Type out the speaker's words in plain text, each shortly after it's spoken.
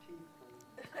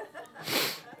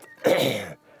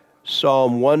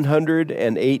Psalm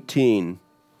 118.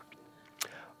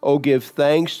 O give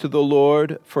thanks to the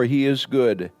Lord, for he is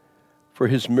good, for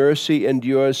his mercy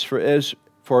endures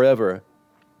forever.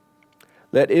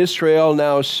 Let Israel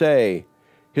now say,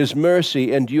 his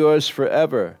mercy endures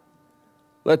forever.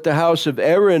 Let the house of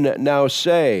Aaron now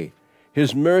say,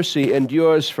 his mercy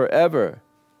endures forever.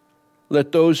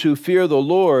 Let those who fear the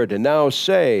Lord now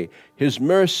say, his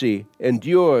mercy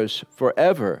endures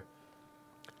forever.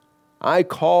 I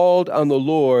called on the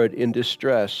Lord in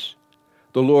distress.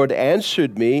 The Lord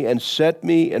answered me and set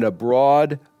me in a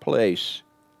broad place.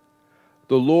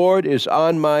 The Lord is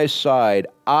on my side.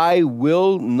 I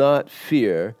will not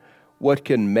fear. What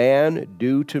can man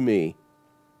do to me?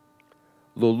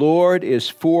 The Lord is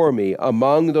for me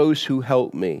among those who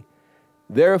help me.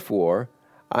 Therefore,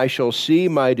 I shall see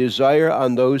my desire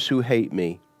on those who hate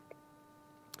me.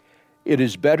 It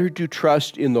is better to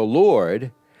trust in the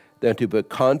Lord than to put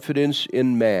confidence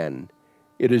in man.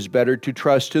 It is better to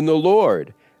trust in the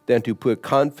Lord than to put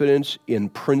confidence in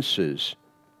princes.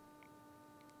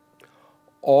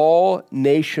 All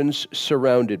nations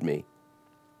surrounded me,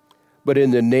 but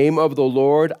in the name of the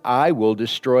Lord I will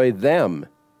destroy them.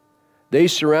 They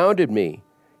surrounded me.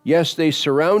 Yes, they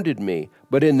surrounded me,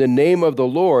 but in the name of the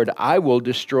Lord I will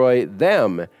destroy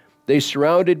them. They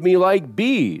surrounded me like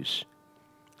bees.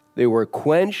 They were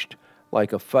quenched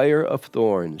like a fire of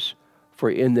thorns, for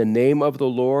in the name of the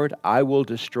Lord I will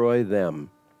destroy them.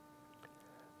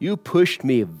 You pushed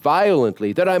me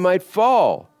violently that I might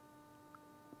fall,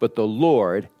 but the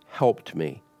Lord helped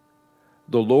me.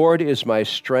 The Lord is my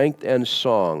strength and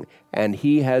song, and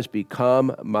he has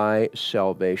become my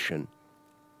salvation.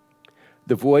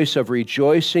 The voice of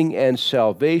rejoicing and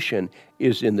salvation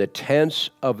is in the tents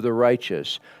of the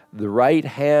righteous. The right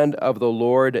hand of the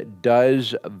Lord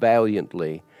does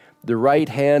valiantly. The right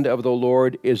hand of the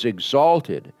Lord is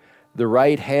exalted. The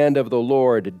right hand of the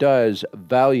Lord does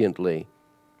valiantly.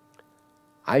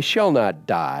 I shall not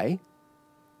die,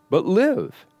 but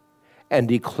live, and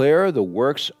declare the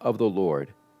works of the Lord.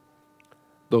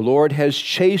 The Lord has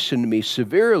chastened me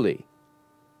severely,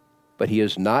 but he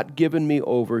has not given me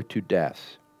over to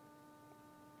death.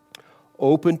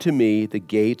 Open to me the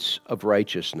gates of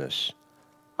righteousness.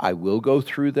 I will go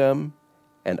through them,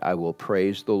 and I will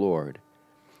praise the Lord.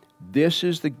 This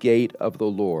is the gate of the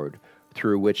Lord,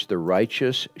 through which the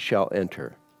righteous shall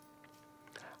enter.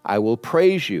 I will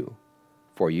praise you,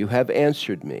 for you have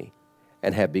answered me,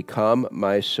 and have become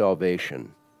my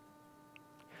salvation.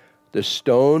 The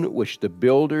stone which the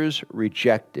builders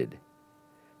rejected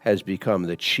has become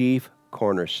the chief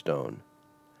cornerstone.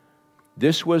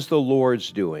 This was the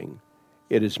Lord's doing.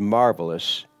 It is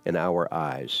marvelous in our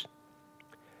eyes.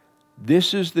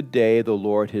 This is the day the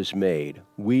Lord has made.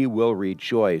 We will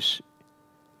rejoice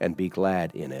and be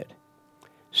glad in it.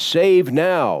 Save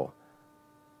now.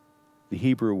 The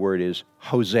Hebrew word is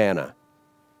Hosanna.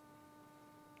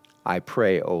 I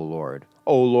pray, O Lord.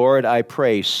 O Lord, I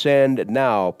pray, send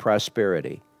now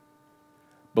prosperity.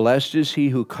 Blessed is he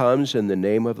who comes in the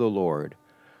name of the Lord.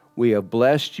 We have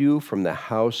blessed you from the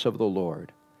house of the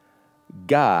Lord.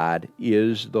 God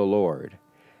is the Lord,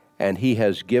 and he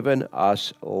has given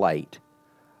us light.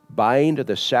 Bind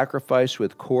the sacrifice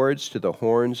with cords to the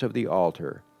horns of the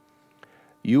altar.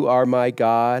 You are my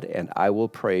God, and I will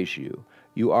praise you.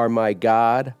 You are my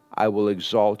God, I will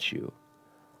exalt you.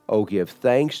 O give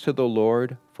thanks to the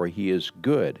Lord, for he is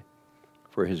good,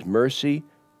 for his mercy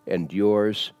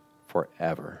endures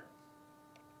forever.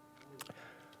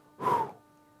 Whew.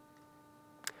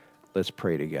 Let's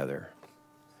pray together.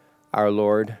 Our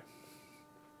Lord,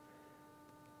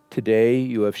 today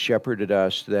you have shepherded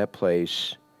us to that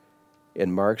place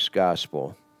in Mark's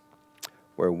gospel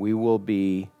where we will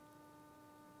be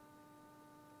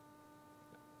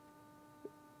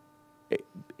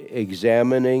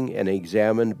examining and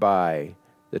examined by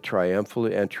the triumphal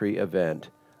entry event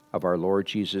of our Lord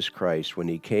Jesus Christ when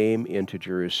he came into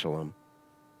Jerusalem.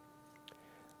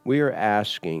 We are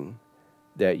asking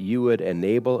that you would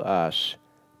enable us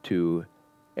to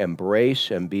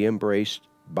embrace and be embraced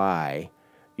by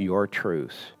your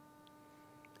truth,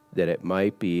 that it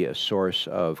might be a source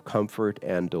of comfort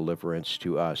and deliverance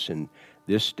to us in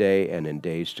this day and in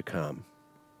days to come.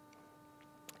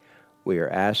 We are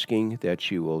asking that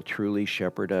you will truly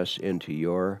shepherd us into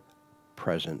your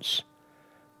presence.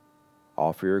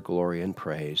 All for your glory and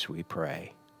praise, we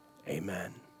pray.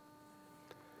 Amen.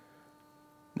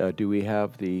 Now, do we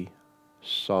have the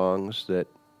songs that...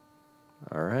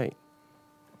 All right.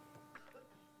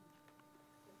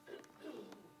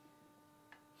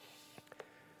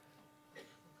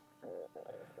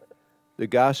 The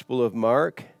Gospel of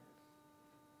Mark,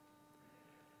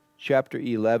 chapter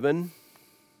 11.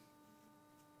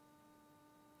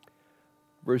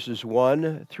 verses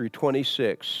 1 through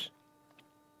 26.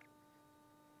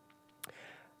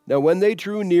 Now when they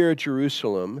drew near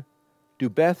Jerusalem, to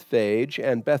Bethphage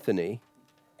and Bethany,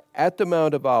 at the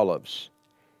Mount of Olives,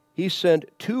 he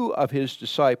sent 2 of his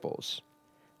disciples,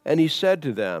 and he said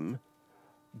to them,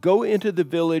 "Go into the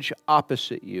village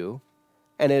opposite you,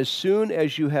 and as soon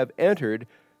as you have entered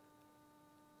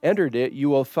it, you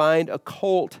will find a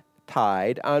colt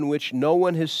tied on which no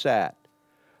one has sat.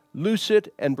 Loose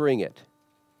it and bring it.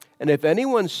 And if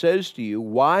anyone says to you,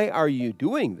 'Why are you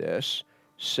doing this?'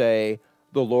 say,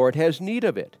 'The Lord has need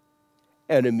of it,'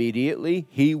 and immediately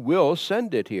he will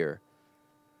send it here."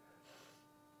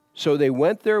 So they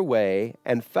went their way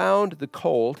and found the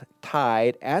colt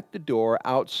tied at the door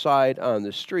outside on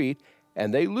the street,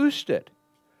 and they loosed it.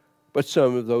 But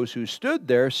some of those who stood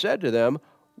there said to them,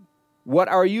 "What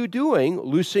are you doing,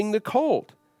 loosing the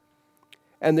colt?"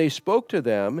 And they spoke to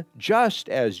them just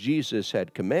as Jesus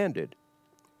had commanded.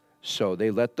 So they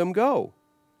let them go.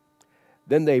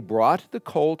 Then they brought the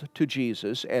colt to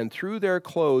Jesus and threw their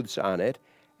clothes on it,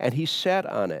 and he sat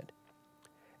on it.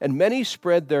 And many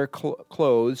spread their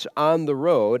clothes on the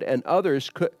road, and others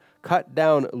cut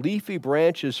down leafy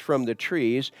branches from the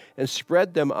trees and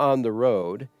spread them on the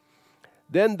road.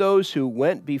 Then those who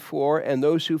went before and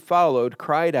those who followed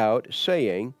cried out,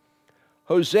 saying,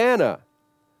 "Hosanna!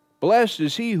 Blessed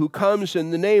is he who comes in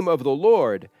the name of the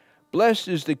Lord. Blessed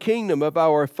is the kingdom of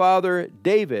our father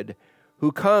David,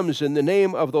 who comes in the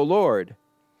name of the Lord.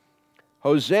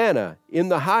 Hosanna in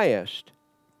the highest."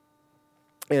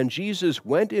 And Jesus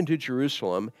went into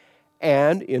Jerusalem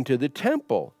and into the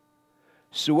temple.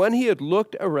 So when he had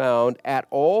looked around at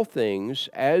all things,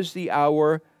 as the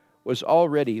hour was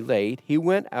already late, he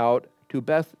went out to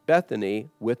Bethany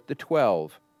with the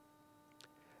 12.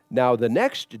 Now the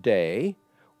next day,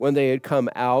 when they had come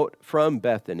out from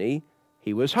Bethany,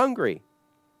 he was hungry.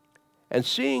 And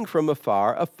seeing from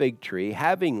afar a fig tree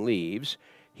having leaves,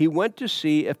 he went to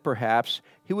see if perhaps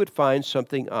he would find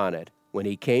something on it. When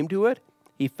he came to it,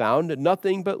 he found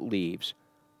nothing but leaves,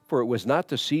 for it was not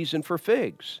the season for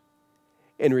figs.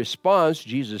 In response,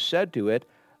 Jesus said to it,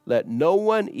 "Let no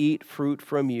one eat fruit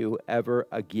from you ever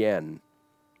again."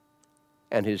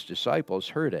 And his disciples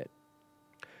heard it.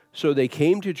 So they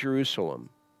came to Jerusalem.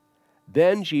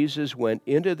 Then Jesus went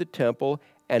into the temple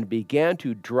and began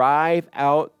to drive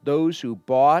out those who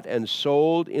bought and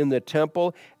sold in the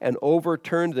temple, and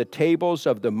overturned the tables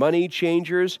of the money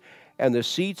changers and the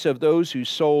seats of those who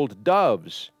sold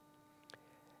doves.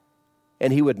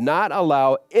 And he would not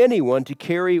allow anyone to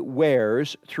carry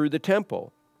wares through the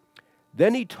temple.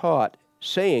 Then he taught,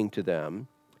 saying to them,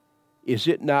 "Is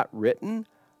it not written,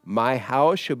 'My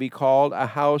house shall be called a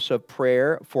house of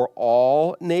prayer for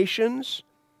all nations'?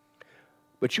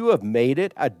 But you have made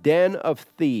it a den of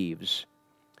thieves."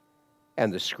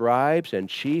 And the scribes and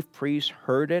chief priests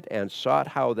heard it and sought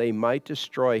how they might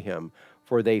destroy him,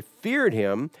 for they feared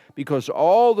him, because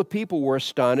all the people were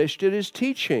astonished at his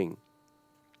teaching.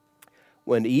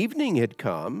 When evening had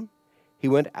come, he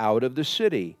went out of the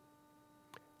city.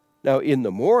 Now in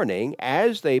the morning,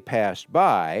 as they passed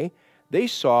by, they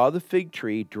saw the fig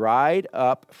tree dried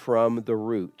up from the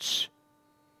roots.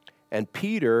 And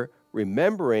Peter,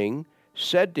 remembering,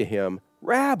 said to him,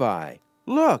 "Rabbi,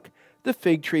 look, the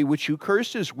fig tree which you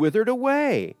cursed is withered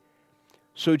away."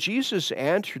 So Jesus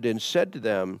answered and said to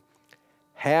them,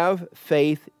 "Have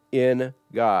faith in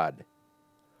God.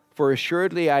 For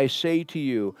assuredly I say to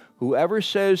you, whoever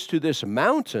says to this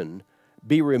mountain,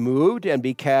 'Be removed and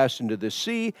be cast into the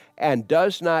sea,' and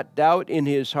does not doubt in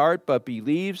his heart, but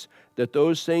believes that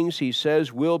those things he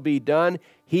says will be done,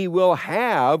 he will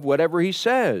have whatever he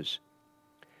says.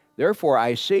 Therefore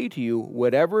I say to you,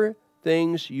 whatever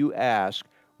things you ask,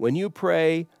 when you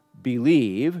pray,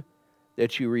 believe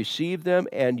that you receive them,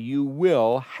 and you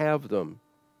will have them.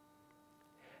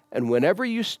 And whenever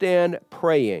you stand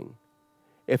praying,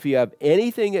 if you have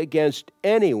anything against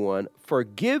anyone,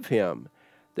 forgive him,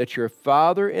 that your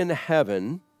Father in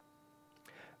heaven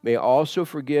may also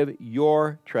forgive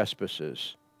your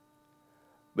trespasses.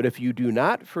 But if you do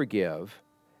not forgive,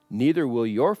 neither will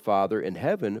your Father in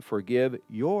heaven forgive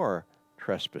your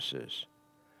trespasses."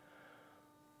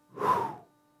 Whew.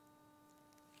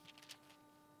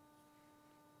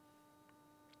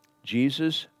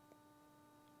 Jesus'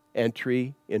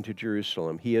 entry into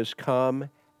Jerusalem. He has come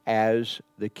as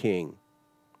the King.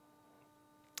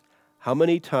 How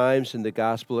many times in the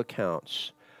gospel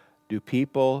accounts do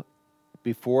people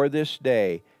before this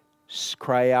day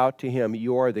cry out to him,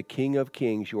 "You are the King of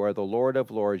Kings, you are the Lord of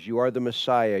Lords, you are the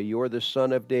Messiah, you are the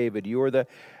Son of David, you are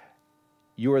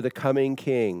the coming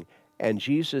King"? And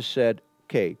Jesus said,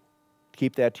 "Okay,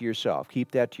 Keep that to yourself.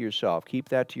 Keep that to yourself. Keep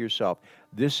that to yourself.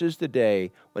 This is the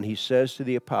day when he says to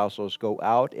the apostles, go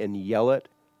out and yell it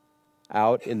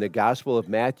out. In the Gospel of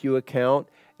Matthew account,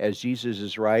 as Jesus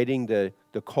is riding the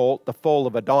colt, the foal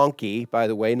of a donkey, by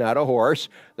the way, not a horse,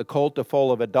 the colt, the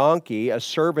foal of a donkey, a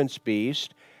servant's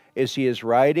beast, as he is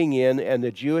riding in, and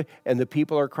the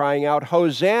people are crying out,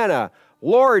 Hosanna,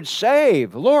 Lord,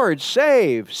 save,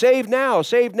 save now,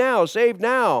 save now, save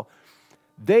now.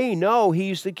 They know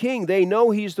he's the king. They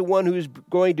know he's the one who's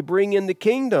going to bring in the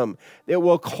kingdom that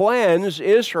will cleanse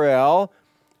Israel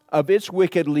of its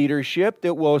wicked leadership,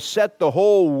 that will set the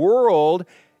whole world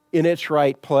in its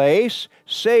right place.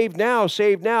 Save now,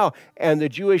 save now. And the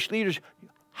Jewish leaders,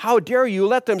 how dare you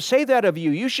let them say that of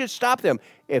you? You should stop them.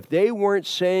 If they weren't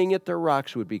saying it, the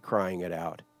rocks would be crying it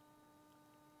out.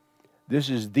 This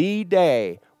is the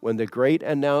day when the great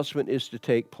announcement is to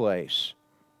take place.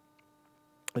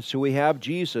 And so we have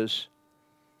Jesus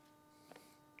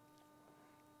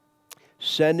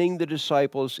sending the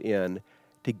disciples in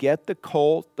to get the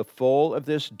colt, the foal of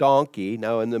this donkey.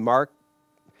 Now in the Mark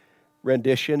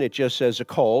rendition, it just says a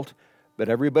colt, but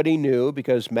everybody knew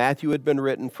because Matthew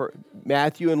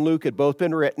and Luke had both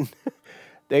been written.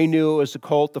 They knew it was the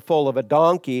colt, the foal of a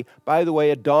donkey. By the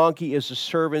way, a donkey is a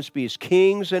servant's beast.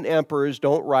 Kings and emperors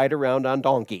don't ride around on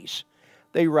donkeys.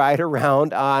 They ride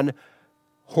around on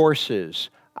horses,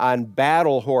 on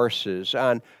battle horses,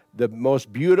 on the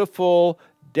most beautiful,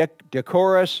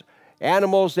 decorous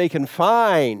animals they can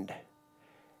find.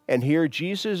 And here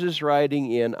Jesus is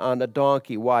riding in on a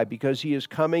donkey. Why? Because he is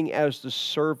coming as the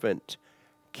servant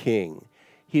king.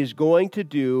 He is going to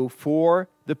do for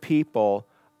the people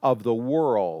of the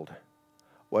world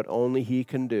what only he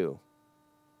can do.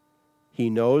 He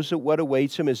knows that what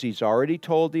awaits him, as he's already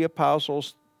told the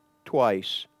apostles three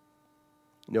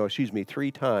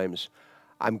times,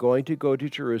 I'm going to go to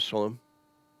Jerusalem.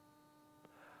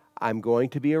 I'm going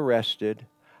to be arrested.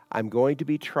 I'm going to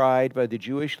be tried by the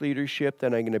Jewish leadership.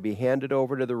 Then I'm going to be handed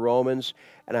over to the Romans,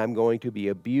 and I'm going to be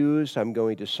abused. I'm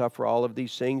going to suffer all of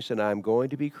these things, and I'm going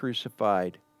to be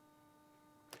crucified.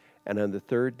 And on the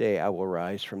third day, I will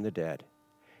rise from the dead.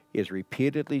 He has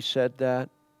repeatedly said that.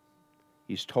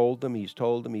 He's told them.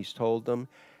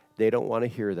 They don't want to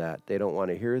hear that. They don't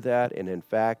want to hear that. And in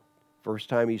fact, first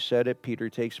time he said it, Peter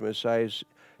takes him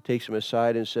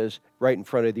aside and says, right in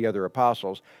front of the other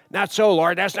apostles, not so,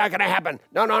 Lord, that's not going to happen.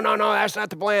 No, that's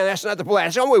not the plan. That's not the plan.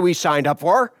 That's not what we signed up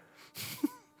for.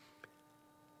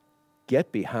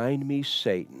 Get behind me,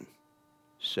 Satan,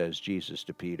 says Jesus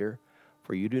to Peter,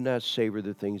 for you do not savor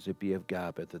the things that be of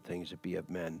God, but the things that be of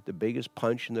men. The biggest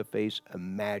punch in the face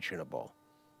imaginable.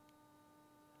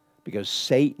 Because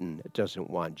Satan doesn't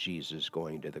want Jesus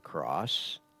going to the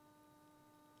cross.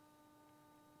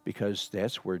 Because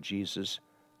that's where Jesus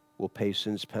will pay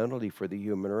sin's penalty for the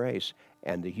human race.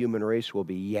 And the human race will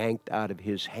be yanked out of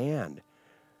his hand.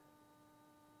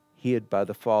 He had, by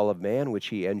the fall of man, which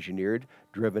he engineered,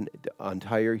 driven the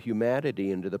entire humanity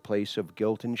into the place of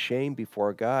guilt and shame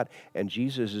before God. And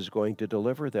Jesus is going to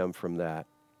deliver them from that.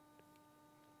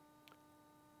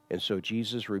 And so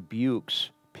Jesus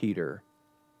rebukes Peter,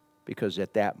 because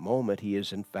at that moment he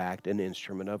is in fact an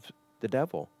instrument of the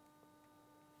devil.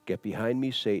 Get behind me,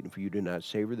 Satan, for you do not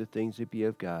savor the things that be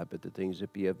of God, but the things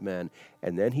that be of men.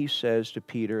 And then he says to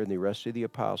Peter and the rest of the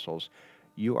apostles,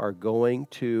 you are going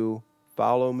to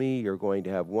follow me. You're going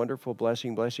to have wonderful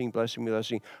blessing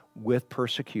with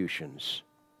persecutions.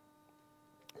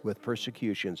 With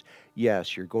persecutions.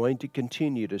 Yes, you're going to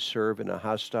continue to serve in a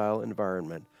hostile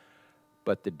environment,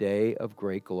 but the day of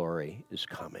great glory is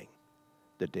coming.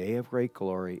 The day of great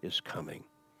glory is coming.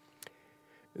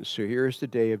 And so here's the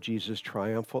day of Jesus'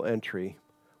 triumphal entry,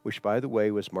 which, by the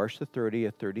way, was March the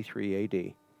 30th, 33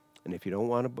 A.D. And if you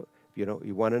want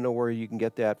to know where you can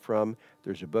get that from,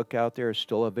 there's a book out there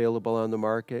still available on the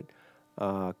market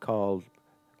called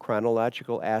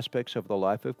Chronological Aspects of the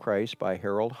Life of Christ by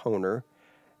Harold Hoehner.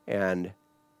 And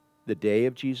the day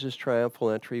of Jesus' triumphal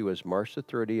entry was March the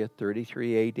 30th,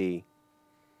 33 A.D.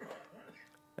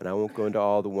 And I won't go into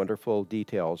all the wonderful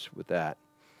details with that.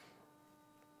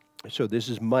 So this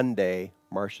is Monday,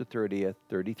 March the 30th,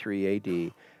 33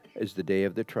 A.D., is the day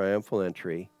of the triumphal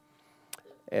entry.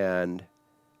 And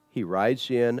he rides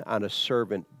in on a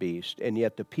servant beast, and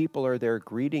yet the people are there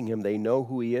greeting him. They know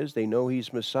who he is. They know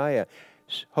he's Messiah.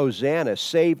 Hosanna,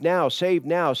 save now, save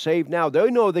now, save now.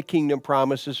 They know the kingdom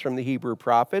promises from the Hebrew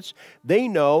prophets. They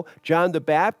know John the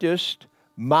Baptist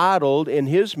modeled in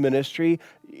his ministry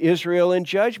Israel in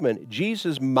judgment.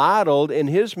 Jesus modeled in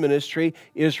his ministry,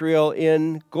 Israel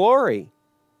in glory,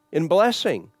 in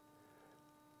blessing.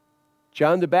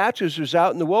 John the Baptist was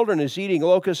out in the wilderness eating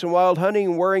locusts and wild honey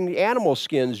and wearing animal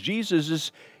skins. Jesus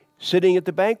is sitting at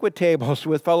the banquet tables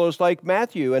with fellows like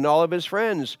Matthew and all of his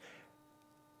friends.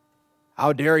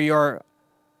 How dare your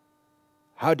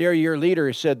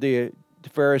leader, said the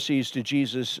Pharisees to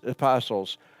Jesus'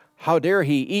 apostles. How dare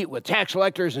he eat with tax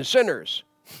collectors and sinners?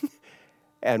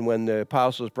 And when the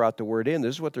apostles brought the word in,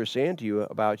 this is what they're saying to you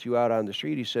about you out on the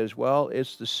street. He says, well,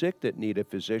 it's the sick that need a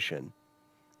physician.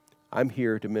 I'm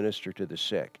here to minister to the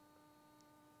sick.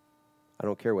 I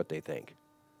don't care what they think.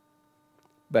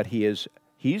 But he's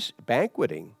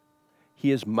banqueting.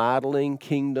 He is modeling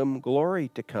kingdom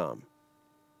glory to come.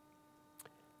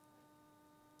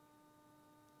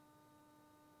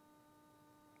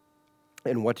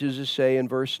 And what does it say in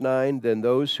verse 9? Then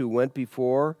those who went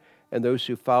before and those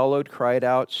who followed cried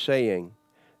out, saying,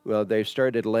 well, they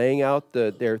started laying out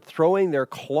they're throwing their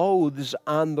clothes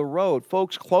on the road.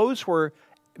 Folks, clothes were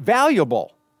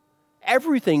valuable.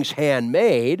 Everything's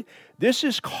handmade. This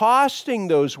is costing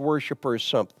those worshipers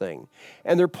something.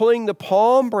 And they're pulling the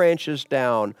palm branches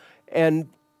down and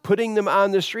putting them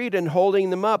on the street and holding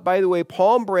them up. By the way,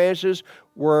 palm branches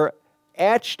were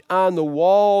etched on the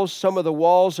walls, some of the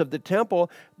walls of the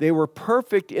temple. They were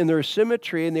perfect in their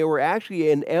symmetry, and they were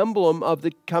actually an emblem of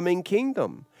the coming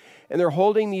kingdom. And they're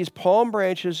holding these palm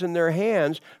branches in their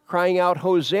hands, crying out,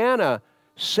 Hosanna,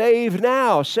 save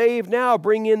now,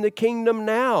 bring in the kingdom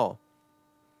now.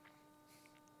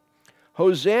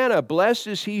 Hosanna, blessed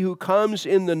is he who comes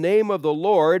in the name of the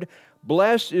Lord.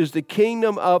 Blessed is the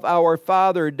kingdom of our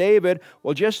father David.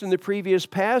 Well, just in the previous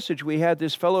passage, we had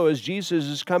this fellow as Jesus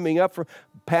is coming up from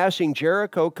passing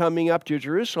Jericho, coming up to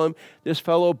Jerusalem, this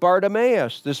fellow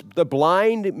Bartimaeus, the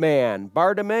blind man,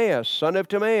 Bartimaeus, son of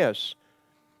Timaeus,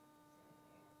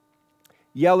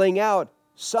 yelling out,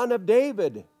 Son of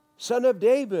David, Son of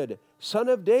David, Son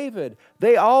of David.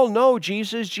 They all know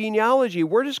Jesus' genealogy.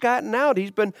 Word has gotten out. He's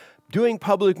been doing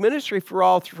public ministry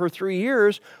for 3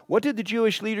 years. What did the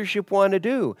Jewish leadership want to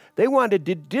do? They wanted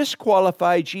to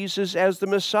disqualify Jesus as the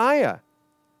Messiah.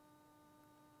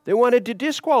 They wanted to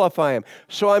disqualify him.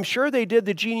 So I'm sure they did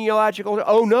the genealogical,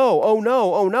 oh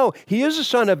no. He is a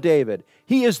son of David.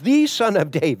 He is the son of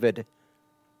David.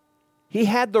 He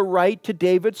had the right to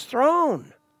David's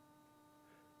throne.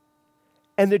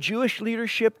 And the Jewish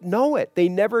leadership know it. They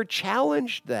never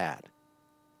challenged that.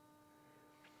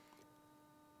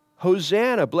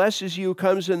 Hosanna, blessed is he who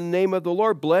comes in the name of the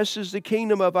Lord. Blessed is the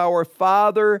kingdom of our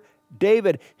father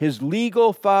David. His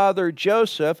legal father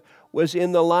Joseph was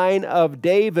in the line of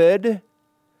David,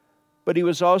 but he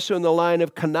was also in the line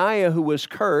of Coniah, who was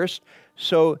cursed.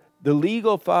 So the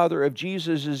legal father of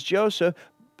Jesus is Joseph.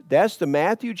 That's the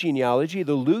Matthew genealogy.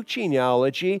 The Luke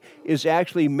genealogy is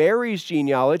actually Mary's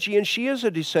genealogy, and she is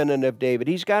a descendant of David.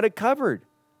 He's got it covered.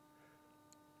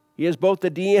 He has both the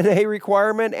DNA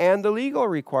requirement and the legal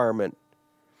requirement.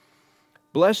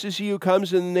 Blessed is he who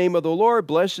comes in the name of the Lord.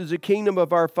 Blessed is the kingdom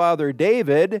of our father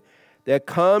David that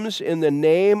comes in the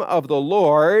name of the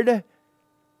Lord.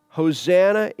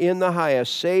 Hosanna in the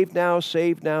highest. Save now,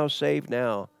 save now, save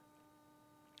now.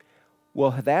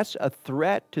 Well, that's a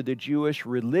threat to the Jewish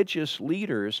religious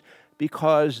leaders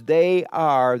because they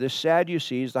are, the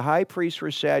Sadducees, the high priests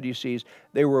were Sadducees,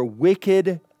 they were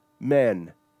wicked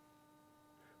men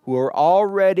who were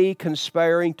already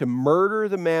conspiring to murder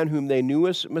the man whom they knew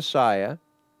as Messiah.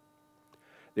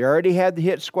 They already had the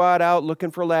hit squad out looking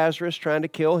for Lazarus, trying to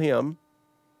kill him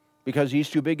because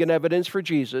he's too big an evidence for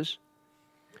Jesus.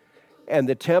 And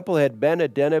the temple had been a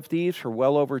den of thieves for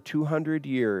well over 200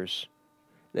 years.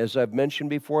 As I've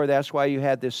mentioned before, that's why you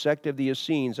had this sect of the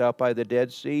Essenes out by the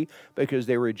Dead Sea, because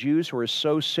they were Jews who were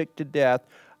so sick to death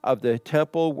of the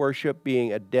temple worship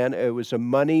being a den. It was a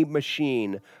money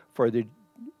machine for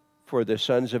the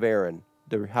sons of Aaron.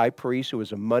 The high priest, it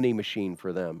was a money machine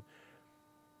for them.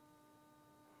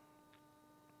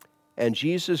 And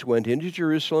Jesus went into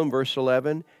Jerusalem, verse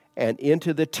 11, and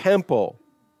into the temple.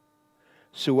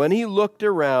 So when he looked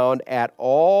around at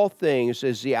all things,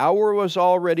 as the hour was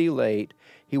already late,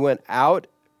 he went out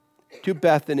to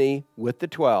Bethany with the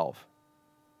 12.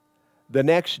 The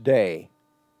next day.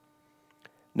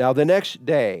 Now the next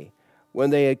day, when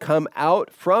they had come out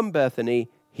from Bethany,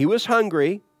 he was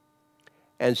hungry,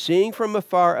 and seeing from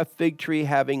afar a fig tree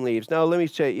having leaves. Now let me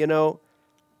say,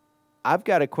 I've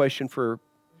got a question for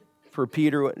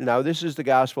Peter. Now this is the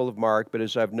Gospel of Mark, but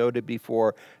as I've noted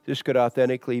before, this could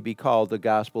authentically be called the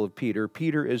Gospel of Peter.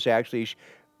 Peter is actually,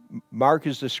 Mark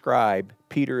is the scribe.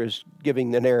 Peter is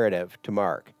giving the narrative to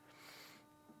Mark.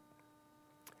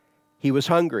 He was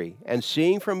hungry, and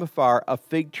seeing from afar a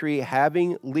fig tree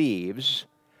having leaves,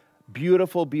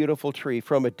 Beautiful, beautiful tree.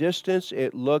 From a distance,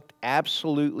 it looked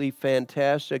absolutely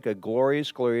fantastic, a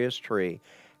glorious, glorious tree.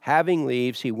 Having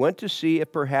leaves, he went to see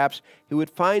if perhaps he would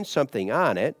find something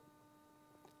on it.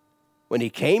 When he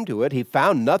came to it, he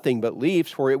found nothing but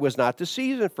leaves, for it was not the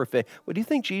season for figs. Well, do you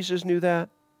think Jesus knew that?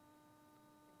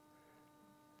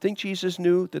 Think Jesus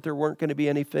knew that there weren't going to be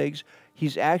any figs?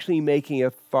 He's actually making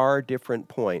a far different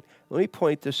point. Let me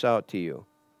point this out to you.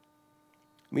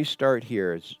 Let me start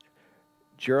here. It's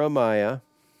Jeremiah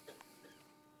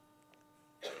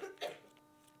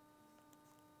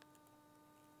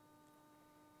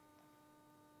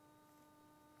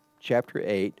chapter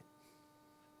 8,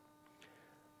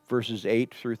 verses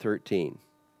 8 through 13.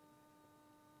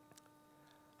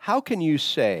 How can you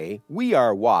say, we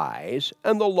are wise,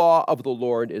 and the law of the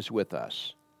Lord is with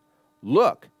us?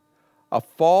 Look,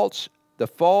 the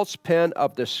false pen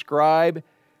of the scribe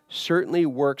certainly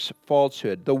works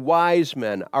falsehood. The wise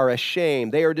men are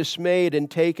ashamed. They are dismayed and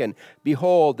taken.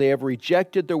 Behold, they have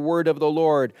rejected the word of the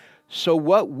Lord. So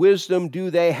what wisdom do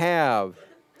they have?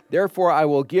 Therefore I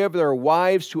will give their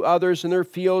wives to others and their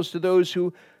fields to those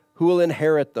who will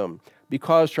inherit them.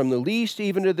 Because from the least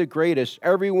even to the greatest,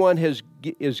 everyone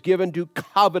is given to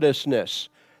covetousness.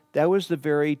 That was the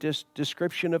very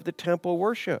description of the temple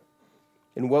worship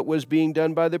and what was being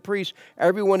done by the priest.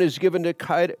 Everyone is given to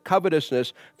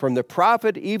covetousness, from the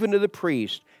prophet even to the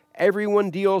priest. Everyone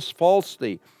deals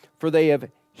falsely, for they have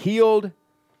healed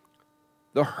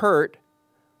the hurt,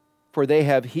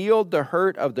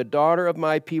 of the daughter of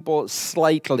my people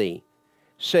slightly,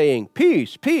 saying,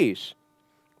 peace, peace,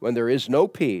 when there is no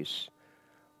peace.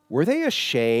 Were they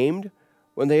ashamed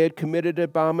when they had committed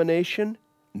abomination?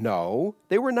 No,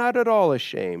 they were not at all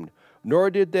ashamed, nor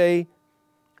did they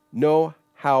know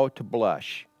how to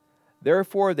blush.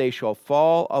 Therefore they shall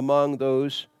fall among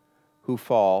those who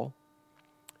fall,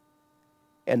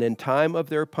 and in time of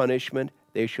their punishment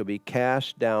they shall be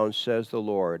cast down, says the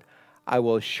Lord. I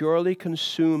will surely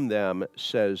consume them,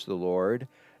 says the Lord.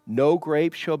 No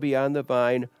grape shall be on the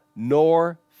vine,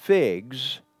 nor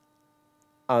figs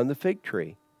on the fig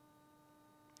tree.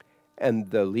 And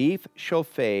the leaf shall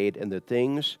fade, and the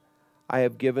things I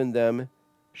have given them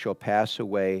shall pass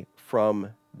away from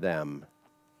them.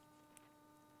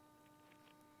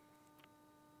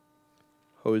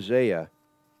 Hosea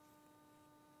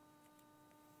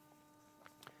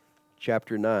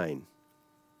chapter 9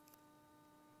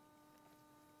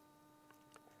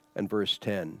 and verse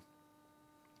 10.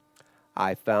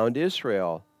 I found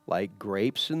Israel like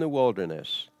grapes in the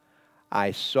wilderness.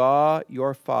 I saw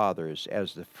your fathers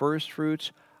as the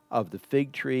firstfruits of the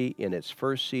fig tree in its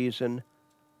first season,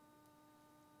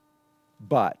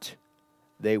 but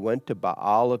they went to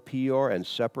Baal of Peor and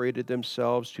separated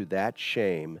themselves to that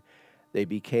shame. They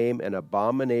became an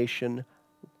abomination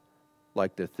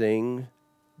like the thing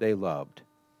they loved.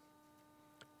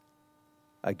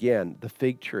 Again, the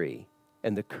fig tree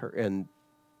and the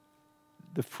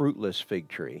fruitless fig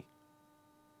tree.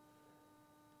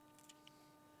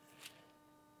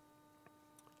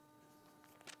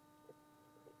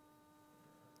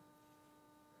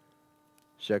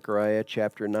 Zechariah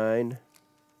chapter 9.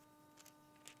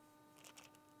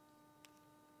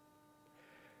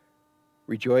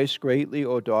 Rejoice greatly,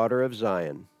 O daughter of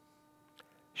Zion.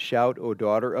 Shout, O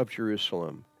daughter of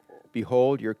Jerusalem.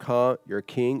 Behold, your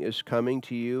king is coming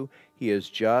to you. He is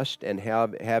just and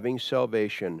having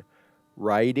salvation,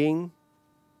 riding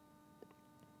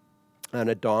on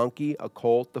a donkey, a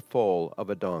colt, the foal of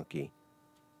a donkey.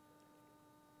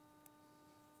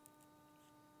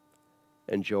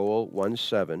 And Joel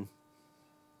 1:7.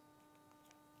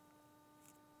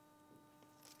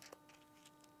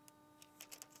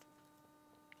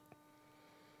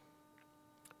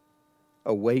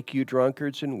 Awake, you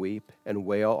drunkards, and weep, and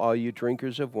wail, all you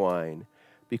drinkers of wine,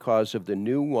 because of the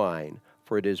new wine,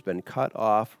 for it has been cut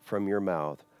off from your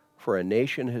mouth. For a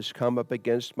nation has come up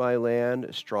against my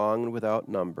land, strong and without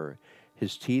number.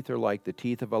 His teeth are like the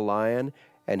teeth of a lion,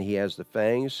 and he has the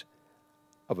fangs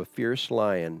of a fierce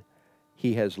lion.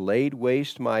 He has laid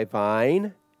waste my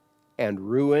vine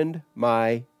and ruined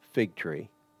my fig tree.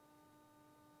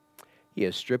 He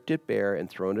has stripped it bare and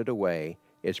thrown it away.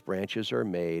 Its branches are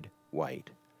made white.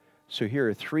 So here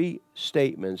are three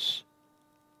statements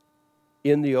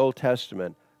in the Old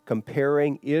Testament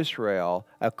comparing Israel,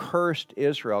 a cursed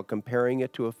Israel, comparing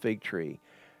it to a fig tree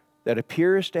that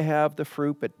appears to have the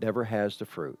fruit but never has the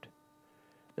fruit.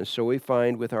 And so we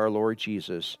find with our Lord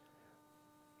Jesus,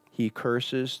 he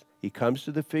curses. He comes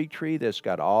to the fig tree that's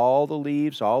got all the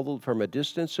leaves, from a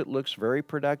distance it looks very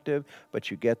productive,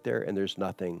 but you get there and there's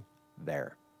nothing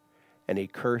there. and he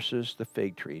curses the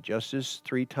fig tree. Just as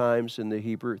 3 times in the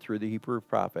Hebrew, through the Hebrew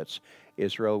prophets,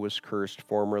 Israel was cursed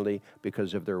formerly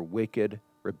because of their wicked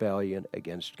rebellion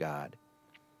against God.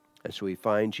 And so we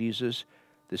find Jesus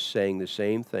saying the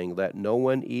same thing, let no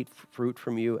one eat fruit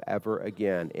from you ever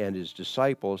again. And his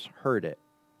disciples heard it.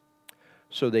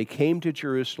 So they came to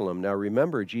Jerusalem. Now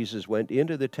remember, Jesus went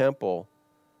into the temple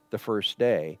the first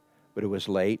day, but it was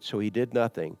late, so he did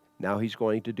nothing. Now he's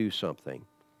going to do something.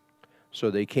 So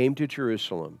they came to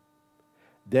Jerusalem.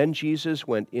 Then Jesus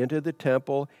went into the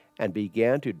temple and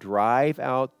began to drive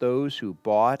out those who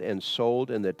bought and sold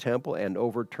in the temple and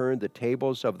overturned the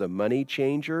tables of the money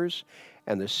changers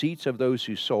and the seats of those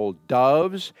who sold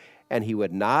doves, and he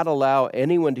would not allow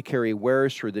anyone to carry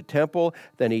wares through the temple.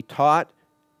 Then he taught,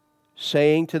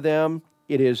 saying to them,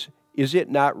 is it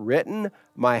not written,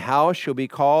 my house shall be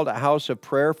called a house of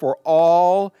prayer for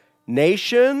all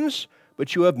nations,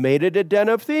 but you have made it a den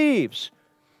of thieves.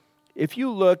 If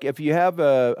you have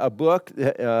a book,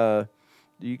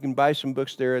 you can buy some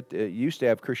books there. You used to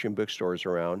have Christian bookstores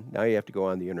around. Now you have to go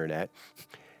on the internet.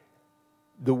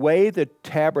 The way the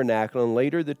tabernacle and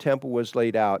later the temple was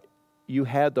laid out, you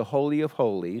had the Holy of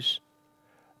Holies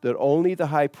that only the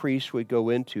high priest would go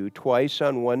into twice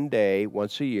on one day,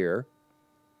 once a year,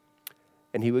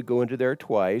 and he would go into there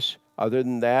twice. Other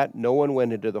than that, no one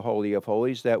went into the Holy of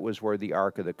Holies. That was where the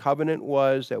Ark of the Covenant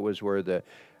was. That was where the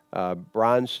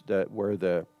where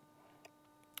the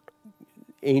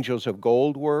angels of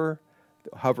gold were,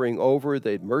 hovering over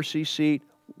the mercy seat.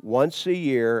 Once a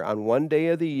year, on one day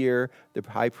of the year, the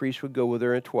high priest would go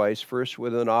there twice, first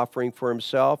with an offering for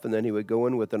himself, and then he would go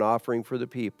in with an offering for the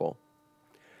people.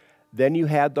 Then you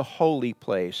had the holy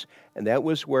place, and that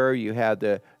was where you had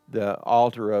the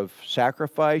altar of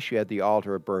sacrifice, you had the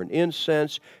altar of burnt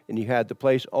incense, and you had the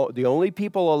place. The only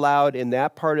people allowed in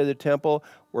that part of the temple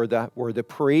were the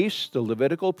priests, the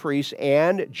Levitical priests,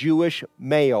 and Jewish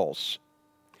males.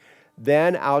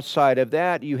 Then outside of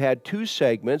that, you had 2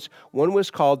 segments. One was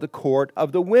called the court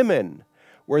of the women,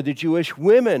 where the Jewish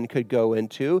women could go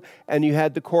into, and you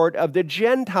had the court of the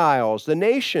Gentiles, the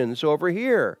nations over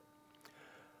here.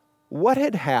 What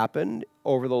had happened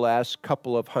over the last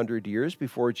couple of hundred years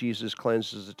before Jesus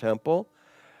cleanses the temple?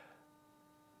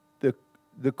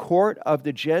 The court of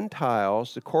the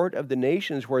Gentiles, the court of the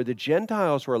nations where the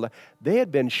Gentiles were, they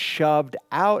had been shoved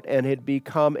out and had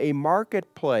become a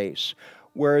marketplace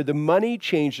where the money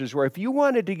changers were. If you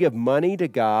wanted to give money to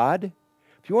God,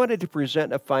 if you wanted to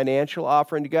present a financial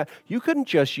offering to God, you couldn't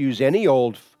just use any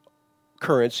old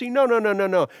currency.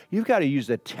 No. You've got to use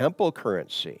the temple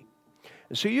currency.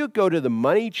 So you go to the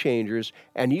money changers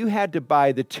and you had to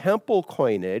buy the temple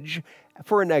coinage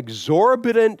for an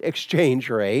exorbitant exchange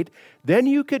rate. Then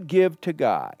you could give to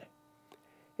God.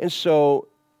 And so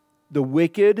the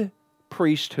wicked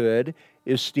priesthood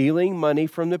is stealing money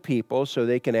from the people so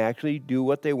they can actually do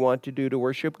what they want to do to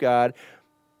worship God.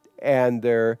 And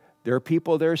there are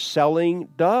people there selling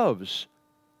doves.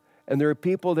 And there are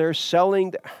people there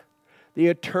selling. They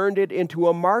had turned it into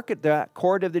a market, that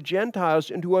court of the Gentiles,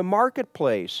 into a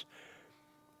marketplace.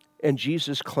 And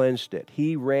Jesus cleansed it.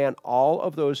 He ran all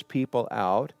of those people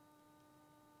out.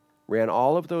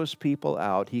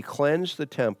 He cleansed the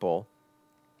temple.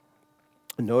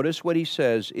 Notice what he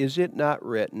says, is it not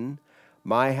written,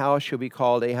 my house shall be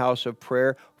called a house of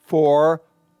prayer for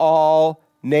all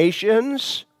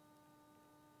nations?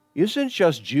 Isn't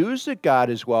just Jews that God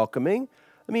is welcoming?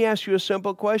 Let me ask you a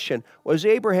simple question. Was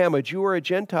Abraham a Jew or a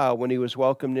Gentile when he was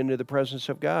welcomed into the presence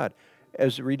of God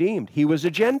as redeemed? He was a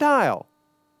Gentile.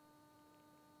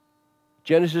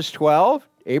 Genesis 12,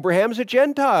 Abraham's a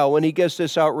Gentile when he gets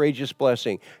this outrageous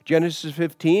blessing. Genesis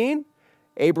 15,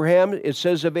 Abraham, it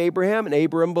says of Abraham, and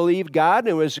Abraham believed God and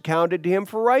it was accounted to him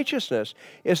for righteousness.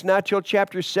 It's not till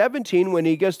chapter 17 when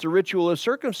he gets the ritual of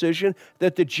circumcision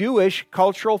that the Jewish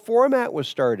cultural format was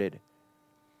started.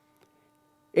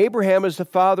 Abraham is the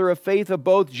father of faith of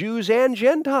both Jews and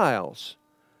Gentiles.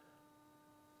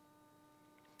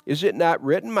 Is it not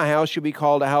written, my house shall be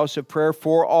called a house of prayer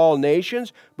for all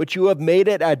nations, but you have made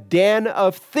it a den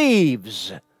of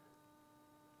thieves?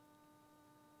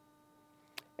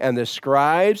 And the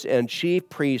scribes and chief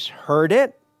priests heard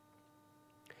it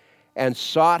and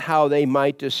sought how they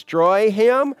might destroy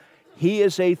him. He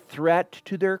is a threat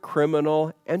to their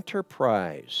criminal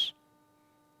enterprise.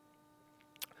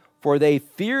 For they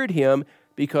feared him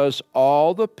because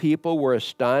all the people were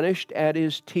astonished at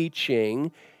his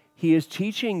teaching. He is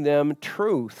teaching them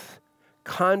truth,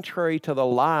 contrary to the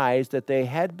lies that they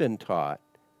had been taught.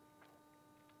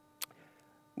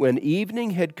 When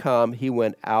evening had come, he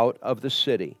went out of the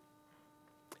city.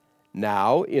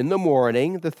 Now, in the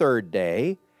morning, the 3rd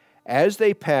day, As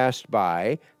they passed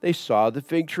by, they saw the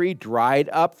fig tree dried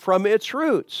up from its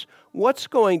roots. What's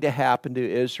going to happen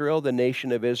to Israel, the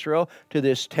nation of Israel, to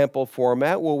this temple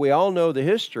format? Well, we all know the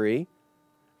history.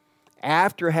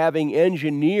 After having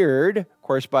engineered, of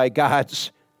course, by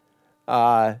God's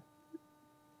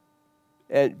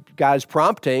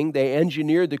prompting, they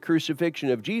engineered the crucifixion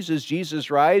of Jesus. Jesus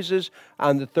rises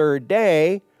on the third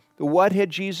day. What had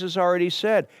Jesus already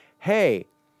said? Hey,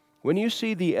 when you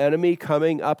see the enemy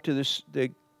coming up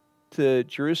to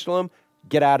Jerusalem,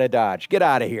 get out of Dodge. Get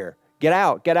out of here. Get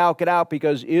out,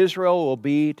 because Israel will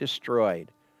be destroyed.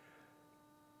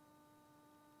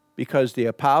 Because the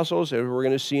apostles, as we're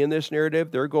going to see in this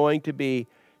narrative, they're going to be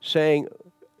saying,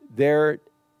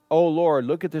 oh Lord,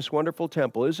 look at this wonderful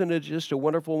temple. Isn't it just a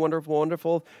wonderful, wonderful,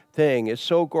 wonderful thing? It's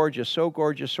so gorgeous, so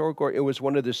gorgeous, so gorgeous. It was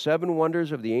one of the 7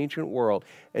 wonders of the ancient world.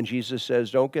 And Jesus says,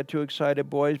 don't get too excited,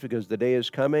 boys, because the day is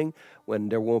coming when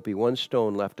there won't be one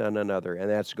stone left on another. And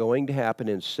that's going to happen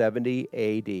in 70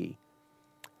 A.D.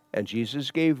 And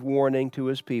Jesus gave warning to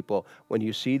his people, when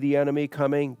you see the enemy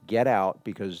coming, get out,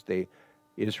 because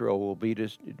Jerusalem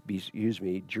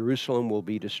will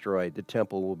be destroyed. The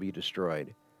temple will be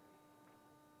destroyed.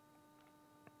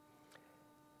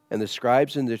 And the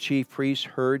scribes and the chief priests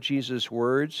heard Jesus'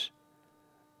 words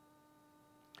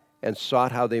and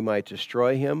sought how they might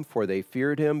destroy him, for they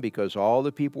feared him, because all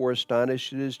the people were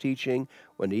astonished at his teaching.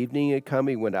 When evening had come,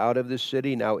 he went out of the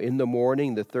city. Now in the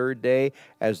morning, the third day,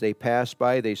 as they passed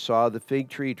by, they saw the fig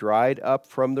tree dried up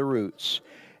from the roots.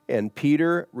 And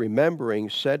Peter,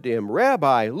 remembering, said to him,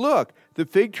 Rabbi, look, the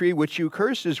fig tree which you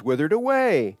cursed is withered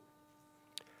away.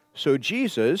 So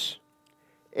Jesus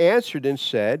answered and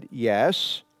said,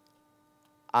 Yes,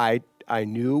 I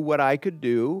knew what I could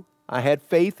do. I had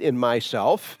faith in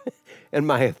myself and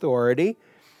my authority.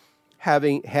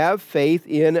 Have faith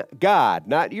in God,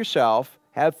 not yourself.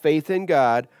 Have faith in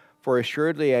God. For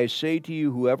assuredly I say to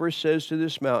you, whoever says to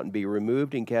this mountain, be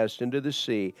removed and cast into the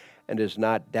sea, and does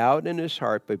not doubt in his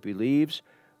heart, but believes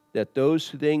that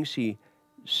those things he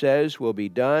says will be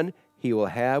done, he will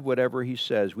have whatever he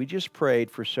says. We just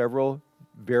prayed for several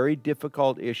very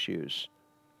difficult issues.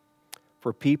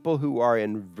 For people who are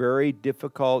in very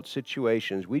difficult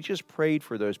situations. We just prayed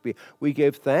for those people. We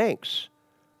gave thanks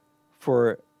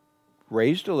for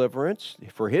Ray's deliverance,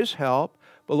 for his help.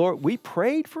 But Lord, we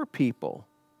prayed for people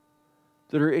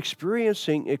that are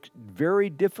experiencing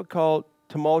very difficult,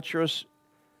 tumultuous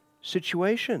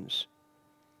situations.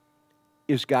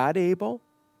 Is God able?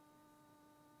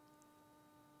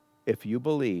 If you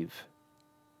believe,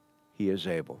 he is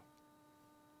able.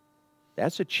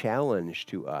 That's a challenge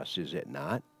to us, is it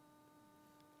not?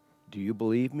 Do you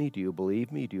believe me? Do you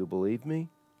believe me? Do you believe me?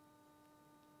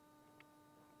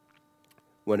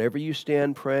 Whenever you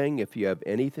stand praying, if you have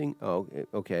anything,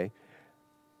 okay.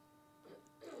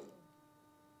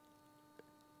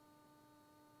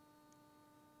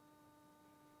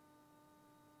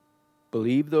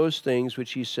 Believe those things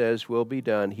which he says will be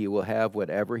done. He will have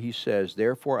whatever he says.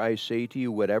 Therefore I say to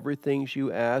you, whatever things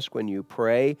you ask when you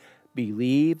pray,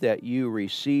 believe that you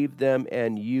receive them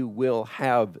and you will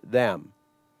have them.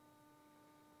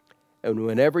 And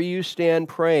whenever you stand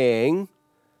praying,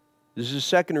 this is a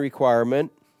second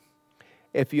requirement.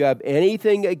 If you have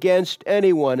anything against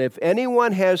anyone, if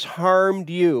anyone has harmed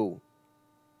you,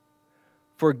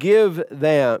 forgive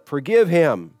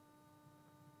him,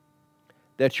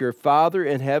 that your Father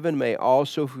in heaven may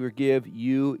also forgive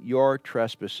you your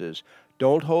trespasses.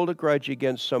 Don't hold a grudge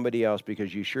against somebody else,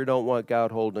 because you sure don't want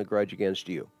God holding a grudge against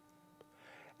you.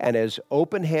 And as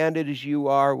open-handed as you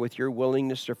are with your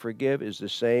willingness to forgive is the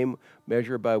same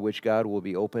measure by which God will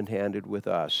be open-handed with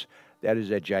us. That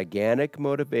is a gigantic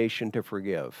motivation to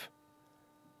forgive.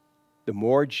 The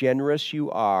more generous you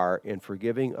are in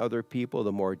forgiving other people,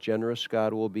 the more generous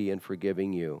God will be in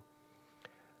forgiving you.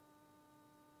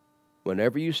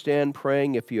 Whenever you stand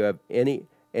praying, if you have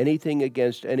anything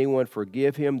against anyone,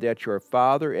 forgive him, that your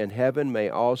Father in heaven may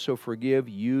also forgive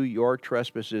you your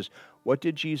trespasses. What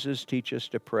did Jesus teach us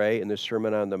to pray in the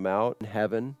Sermon on the Mount? In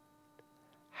heaven,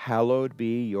 hallowed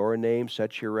be your name,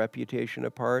 set your reputation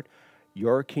apart.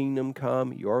 Your kingdom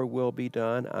come, your will be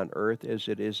done on earth as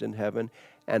it is in heaven.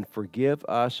 And forgive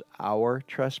us our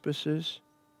trespasses,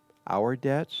 our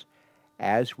debts,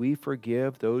 as we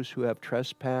forgive those who have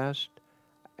trespassed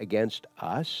against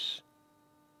us.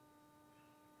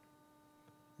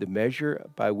 The measure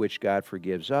by which God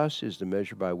forgives us is the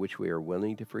measure by which we are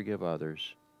willing to forgive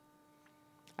others.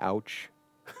 Ouch.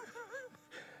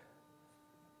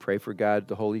 Pray for God,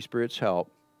 the Holy Spirit's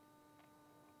help.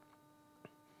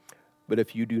 But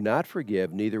if you do not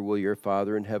forgive, neither will your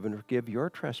Father in heaven forgive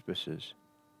your trespasses.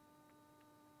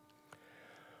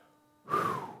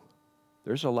 Whew.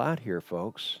 There's a lot here,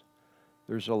 folks.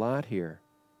 There's a lot here.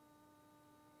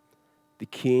 The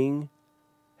King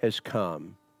has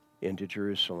come into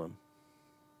Jerusalem.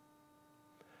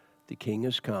 The King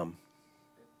has come.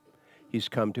 He's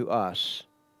come to us.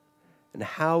 And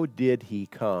how did he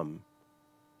come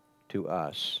to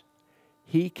us?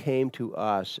 He came to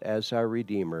us as our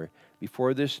Redeemer.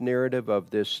 Before this narrative of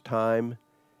this time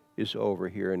is over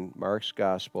here in Mark's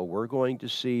Gospel, we're going to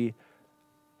see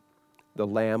the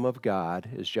Lamb of God,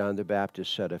 as John the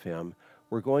Baptist said of him.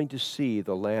 We're going to see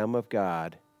the Lamb of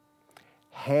God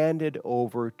handed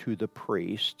over to the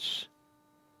priests.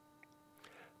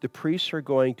 The priests are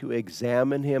going to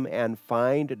examine him and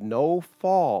find no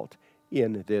fault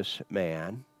in this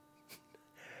man.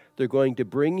 They're going to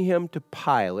bring him to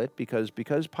Pilate because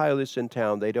Pilate's in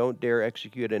town, they don't dare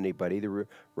execute anybody. The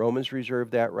Romans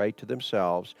reserve that right to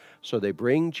themselves. So they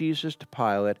bring Jesus to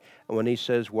Pilate, and when he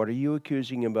says, "What are you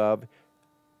accusing him of?"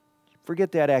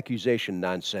 Forget that accusation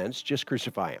nonsense. Just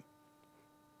crucify him.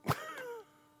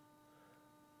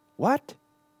 What?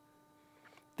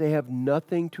 They have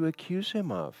nothing to accuse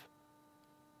him of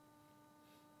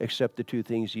except the two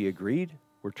things he agreed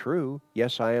were true.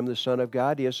 Yes, I am the Son of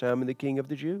God. Yes, I am the King of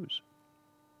the Jews.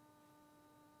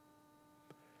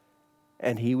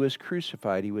 And he was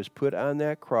crucified. He was put on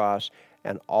that cross,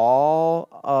 and all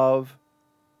of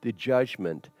the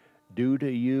judgment due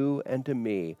to you and to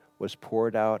me was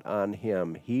poured out on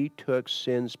him. He took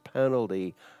sin's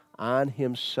penalty on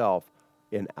himself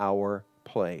in our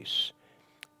place.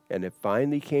 And it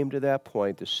finally came to that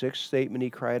point, the sixth statement he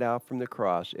cried out from the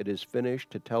cross, "It is finished,"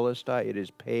 tetelestai, it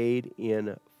is paid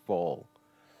in full.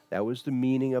 That was the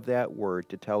meaning of that word,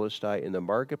 tetelestai, in the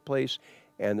marketplace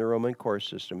and the Roman court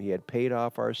system. He had paid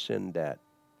off our sin debt.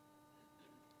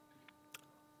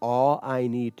 All I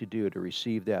need to do to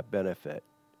receive that benefit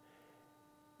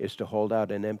is to hold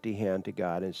out an empty hand to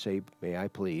God and say, "May I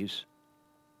please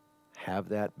have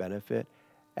that benefit?"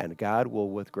 And God will,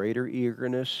 with greater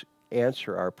eagerness,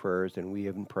 answer our prayers than we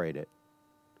even prayed it.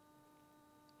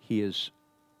 He is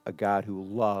a God who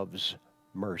loves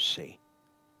mercy.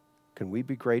 Can we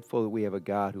be grateful that we have a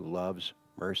God who loves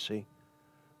mercy?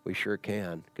 We sure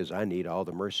can, because I need all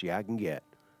the mercy I can get.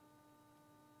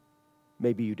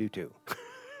 Maybe you do too.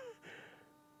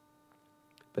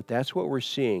 But that's what we're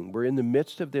seeing. We're in the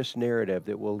midst of this narrative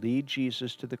that will lead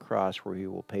Jesus to the cross where he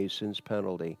will pay sin's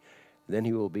penalty. Then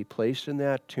he will be placed in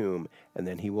that tomb, and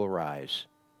then he will rise.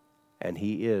 And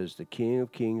he is the King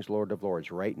of Kings, Lord of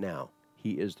Lords right now.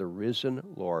 He is the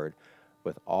risen Lord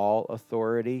with all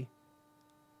authority,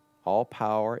 all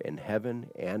power in heaven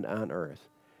and on earth.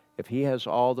 If he has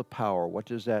all the power, what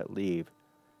does that leave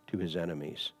to his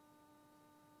enemies?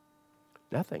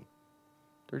 Nothing.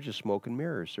 They're just smoke and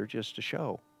mirrors. They're just a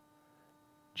show.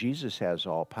 Jesus has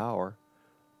all power.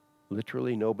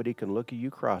 Literally, nobody can look at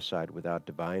you cross-eyed without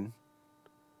divine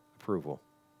approval,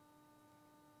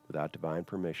 without divine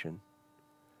permission.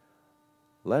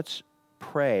 Let's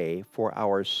pray for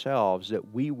ourselves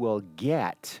that we will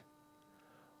get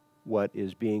what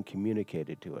is being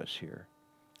communicated to us here.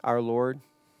 Our Lord,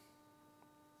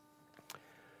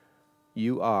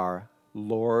 you are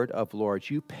Lord of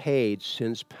Lords. You paid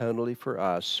sin's penalty for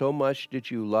us. So much did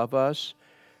you love us,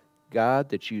 God,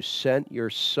 that you sent your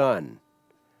Son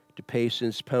to pay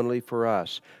sin's penalty for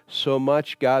us. So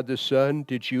much, God the Son,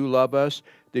 did you love us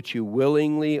that you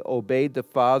willingly obeyed the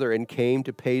Father and came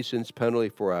to pay sin's penalty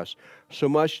for us. So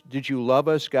much did you love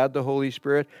us, God the Holy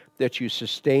Spirit, that you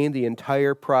sustained the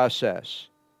entire process.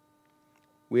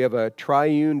 We have a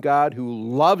triune God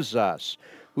who loves us,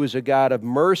 who is a God of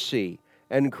mercy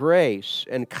and grace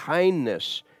and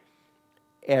kindness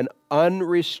and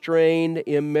unrestrained,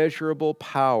 immeasurable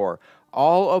power.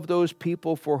 All of those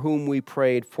people for whom we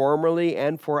prayed formerly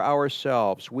and for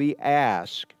ourselves, we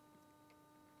ask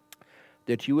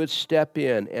that you would step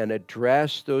in and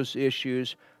address those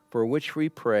issues for which we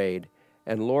prayed.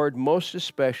 And Lord, most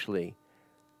especially,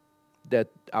 that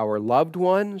our loved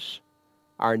ones,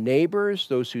 our neighbors,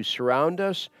 those who surround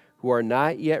us, who are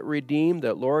not yet redeemed,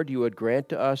 that, Lord, you would grant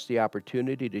to us the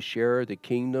opportunity to share the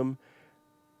kingdom,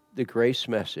 the grace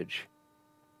message,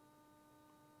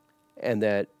 and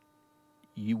that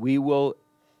we will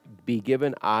be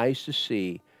given eyes to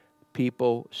see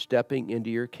people stepping into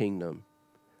your kingdom.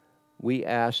 We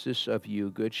ask this of you,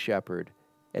 Good Shepherd.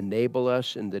 Enable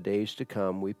us in the days to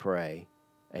come, we pray.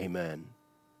 Amen.